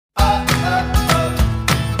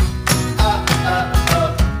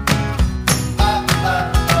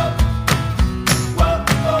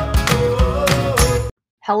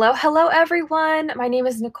Hello, hello, everyone. My name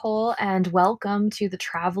is Nicole, and welcome to the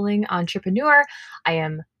Traveling Entrepreneur. I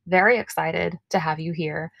am very excited to have you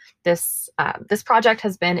here. This project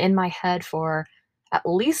has been in my head for at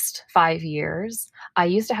least 5 years. I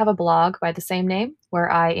used to have a blog by the same name where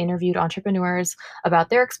I interviewed entrepreneurs about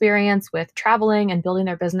their experience with traveling and building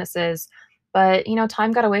their businesses. But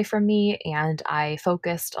time got away from me, and I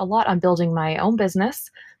focused a lot on building my own business.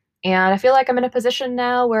 And I feel like I'm in a position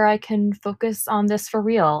now where I can focus on this for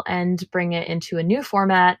real and bring it into a new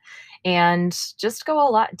format and just go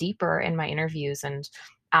a lot deeper in my interviews and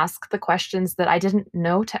ask the questions that I didn't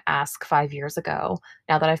know to ask 5 years ago,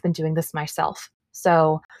 now that I've been doing this myself.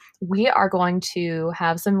 So, we are going to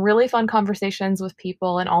have some really fun conversations with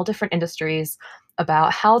people in all different industries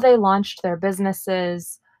about how they launched their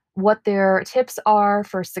businesses, what their tips are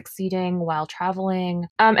for succeeding while traveling.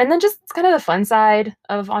 And then just kind of the fun side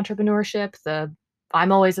of entrepreneurship. The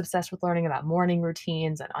I'm always obsessed with learning about morning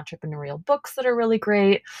routines and entrepreneurial books that are really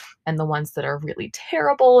great, and the ones that are really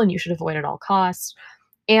terrible and you should avoid at all costs.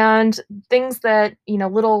 And things that,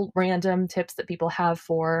 little random tips that people have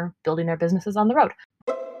for building their businesses on the road.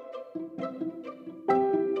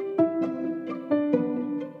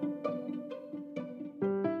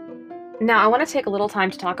 Now, I want to take a little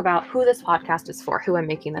time to talk about who this podcast is for, who I'm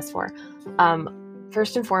making this for.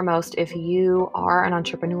 First and foremost, if you are an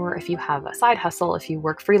entrepreneur, if you have a side hustle, if you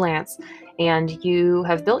work freelance, and you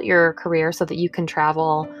have built your career so that you can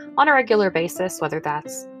travel on a regular basis, whether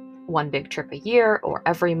that's one big trip a year or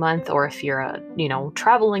every month, or if you're a,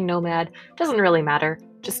 traveling nomad, doesn't really matter.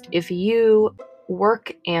 Just if you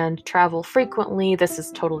work and travel frequently, this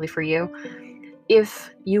is totally for you. If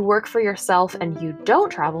you work for yourself and you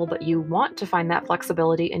don't travel, but you want to find that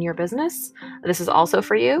flexibility in your business, this is also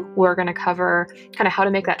for you. We're going to cover kind of how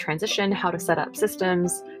to make that transition, how to set up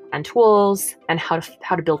systems and tools, and how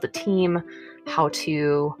to build a team, how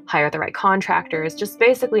to hire the right contractors, just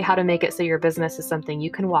basically how to make it so your business is something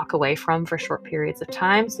you can walk away from for short periods of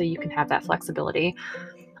time so you can have that flexibility.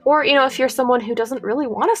 Or, if you're someone who doesn't really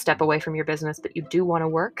want to step away from your business, but you do want to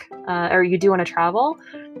work or you do want to travel,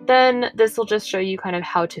 then this will just show you kind of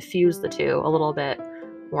how to fuse the two a little bit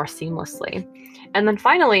more seamlessly. And then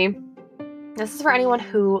finally, this is for anyone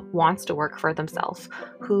who wants to work for themselves,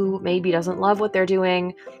 who maybe doesn't love what they're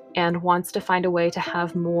doing and wants to find a way to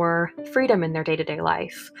have more freedom in their day-to-day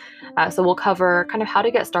life. So we'll cover kind of how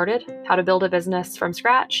to get started, how to build a business from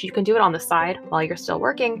scratch. You can do it on the side while you're still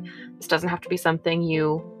working. This doesn't have to be something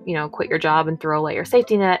you quit your job and throw away your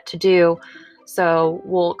safety net to do. So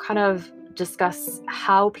we'll kind of discuss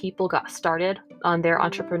how people got started on their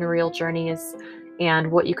entrepreneurial journeys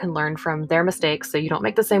and what you can learn from their mistakes so you don't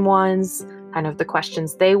make the same ones, kind of the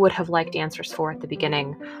questions they would have liked answers for at the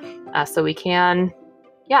beginning. So we can,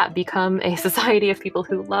 become a society of people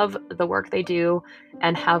who love the work they do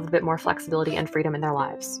and have a bit more flexibility and freedom in their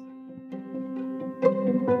lives.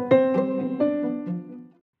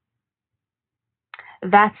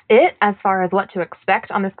 That's it as far as what to expect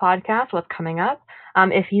on this podcast, what's coming up.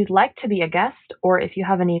 If you'd like to be a guest, or if you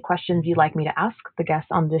have any questions you'd like me to ask the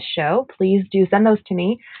guests on this show, please do send those to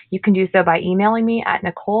me. You can do so by emailing me at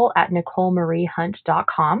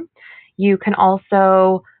nicole@nicolemariehunt.com. You can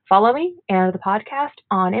also follow me and the podcast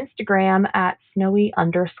on Instagram at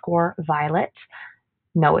snowy_violet.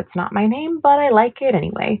 No, it's not my name, but I like it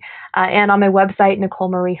anyway. And on my website,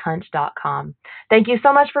 nicolemariehunt.com. Thank you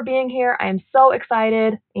so much for being here. I am so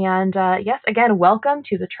excited. And yes, again, welcome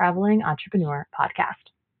to the Traveling Entrepreneur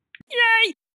Podcast. Yay!